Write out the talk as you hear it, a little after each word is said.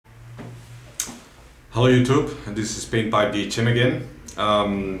Hello YouTube, this is Paint by DHM again.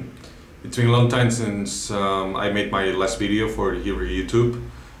 It's been a long time since I made my last video for here on YouTube,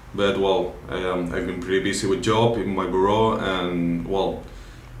 but well, I've been pretty busy with job in my bureau, and well,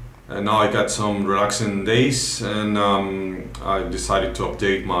 and now I got some relaxing days, and I decided to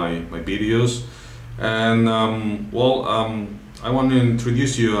update my videos. And I want to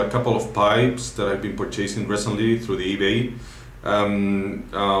introduce you a couple of pipes that I've been purchasing recently through the eBay.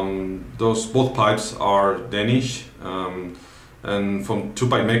 Those both pipes are Danish, and from two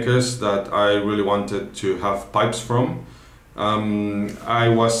pipe makers that I really wanted to have pipes from. I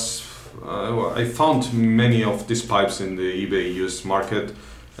found many of these pipes in the eBay used market,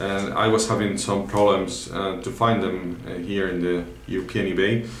 and I was having some problems to find them here in the European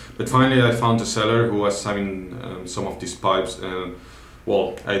eBay. But finally I found a seller who was having some of these pipes, and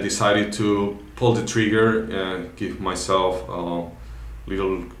well, I decided to pull the trigger and give myself a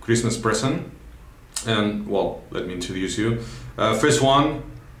little Christmas present. And well, let me introduce you. First one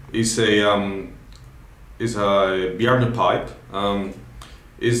is a Bjarne pipe.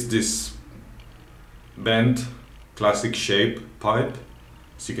 Is this bent classic shape pipe.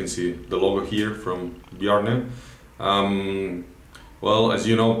 As you can see the logo here from Bjarne. Well, as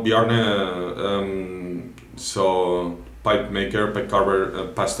you know, Bjarne, pipe maker, pipe carver,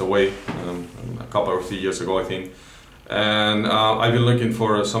 passed away a couple of years ago, I think. And I've been looking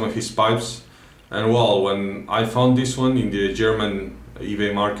for some of his pipes. And well, when I found this one in the German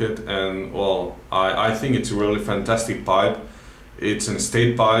eBay market, and well, I think it's a really fantastic pipe. It's an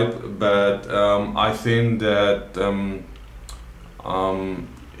estate pipe, but I think that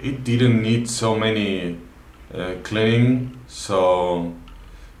it didn't need so many cleaning, so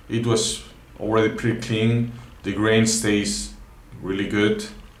it was already pretty clean. The grain stays really good.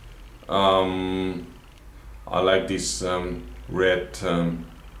 I like this red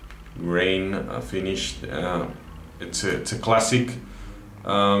grain finish. It's a classic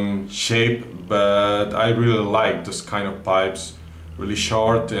shape, but I really like this kind of pipes, really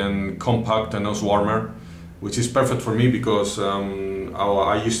short and compact and nose warmer, which is perfect for me because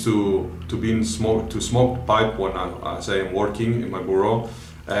I used to smoke pipe when as I am working in my bureau,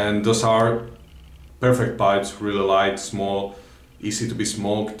 and those are perfect pipes, really light, small, easy to be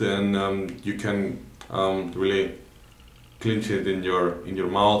smoked, and you can really clench it in your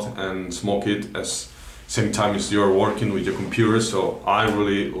mouth and smoke it as same time as you're working with your computer. So I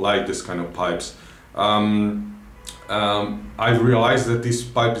really like this kind of pipes. I realized that this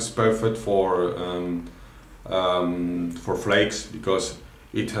pipe is perfect for flakes because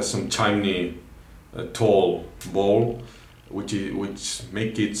it has some chimney tall bowl, which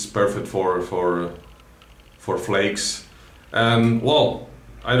make it perfect for flakes. And well,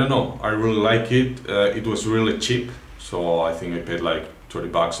 I don't know, I really like it. It was really cheap, so I think I paid like 30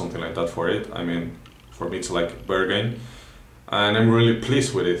 bucks, something like that for it. I mean, for me it's like a bargain, and I'm really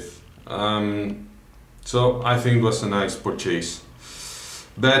pleased with it. So I think it was a nice purchase.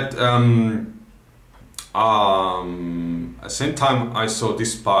 But at the same time I saw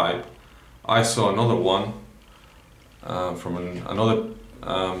this pipe, I saw another one from another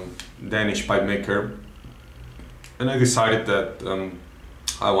Danish pipe maker, and I decided that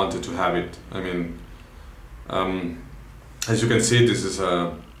I wanted to have it. I mean, as you can see, this is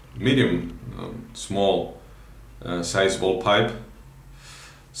a medium, small size ball pipe.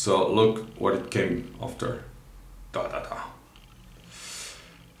 So look what it came after.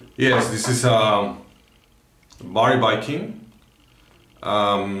 Yes, this is a Bari Wiking.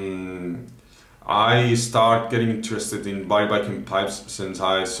 I start getting interested in Bari Wiking pipes since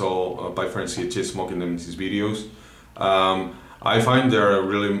I saw pipe friend CHS smoking them in his videos. I find they're a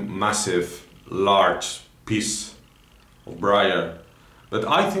really massive, large piece of briar, but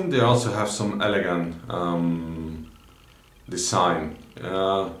I think they also have some elegant design.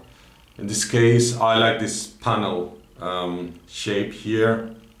 In this case, I like this panel shape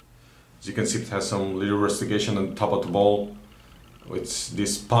here. As you can see, it has some little rustication on the top of the bowl. It's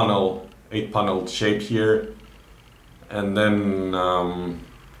this panel, 8-panel shape here, and then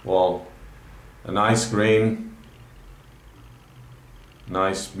well, a nice grain.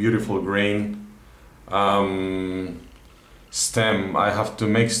 Nice, beautiful grain. Stem, I have to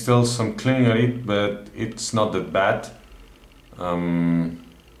make still some cleaning on it, but it's not that bad.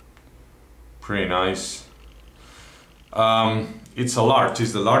 Pretty nice. It's a large,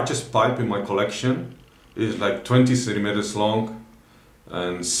 it's the largest pipe in my collection. It's like 20 centimeters long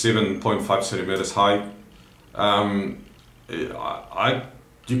and 7.5 centimeters high.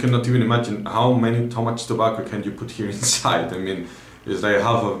 You cannot even imagine how much tobacco can you put here inside. I mean, it's like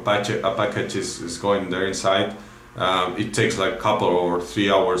half a package is going there inside. It takes like a couple or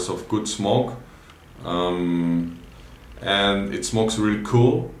 3 hours of good smoke. and it smokes really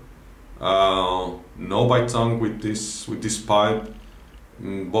cool. No bite tongue with this pipe.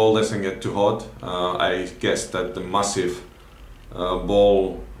 Bowl doesn't get too hot. I guess that the massive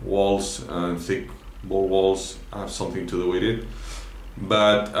bowl walls and thick bowl walls have something to do with it,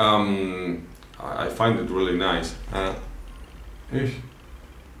 but I find it really nice.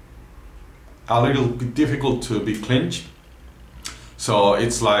 A little bit difficult to be clinched, so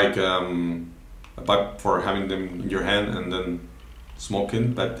it's like a pipe for having them in your hand and then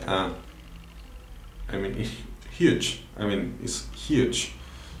smoking, but I mean, it's huge. I mean, it's huge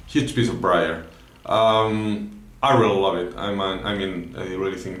piece of briar. I really love it. I mean, I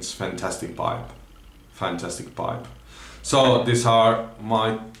really think it's fantastic pipe. So these are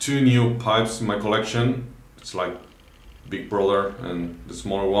my two new pipes in my collection. It's like Big Brother and the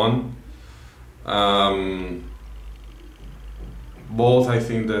smaller one. Both, I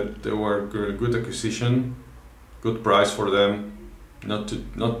think that they were good acquisition, good price for them, not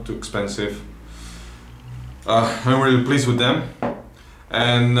too expensive. I'm really pleased with them,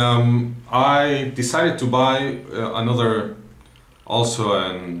 and I decided to buy another, also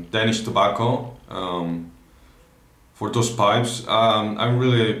a Danish tobacco for those pipes.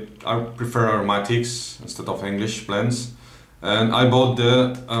 I prefer aromatics instead of English blends, and I bought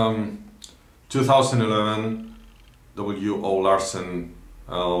the 2011 W.O. Larsen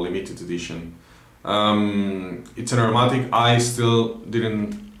limited edition. It's an aromatic. I still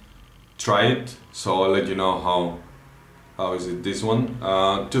didn't try it, so I'll let you know how is it this one.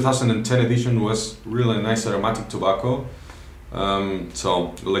 2010 edition was really nice aromatic tobacco,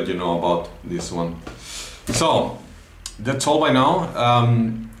 so I'll let you know about this one. So that's all by now.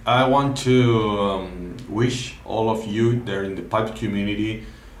 I want to wish all of you there in the pipe community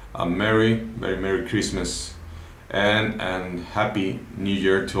a very Merry Christmas and Happy New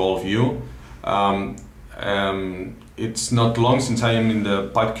Year to all of you. It's not long since I am in the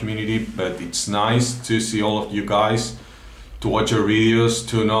pipe community, but it's nice to see all of you guys, to watch your videos,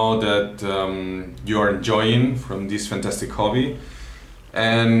 to know that you are enjoying from this fantastic hobby,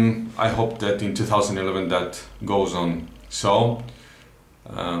 and I hope that in 2011 that goes on. So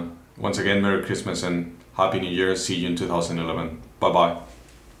once again, Merry Christmas and Happy New Year. See you in 2011. Bye bye.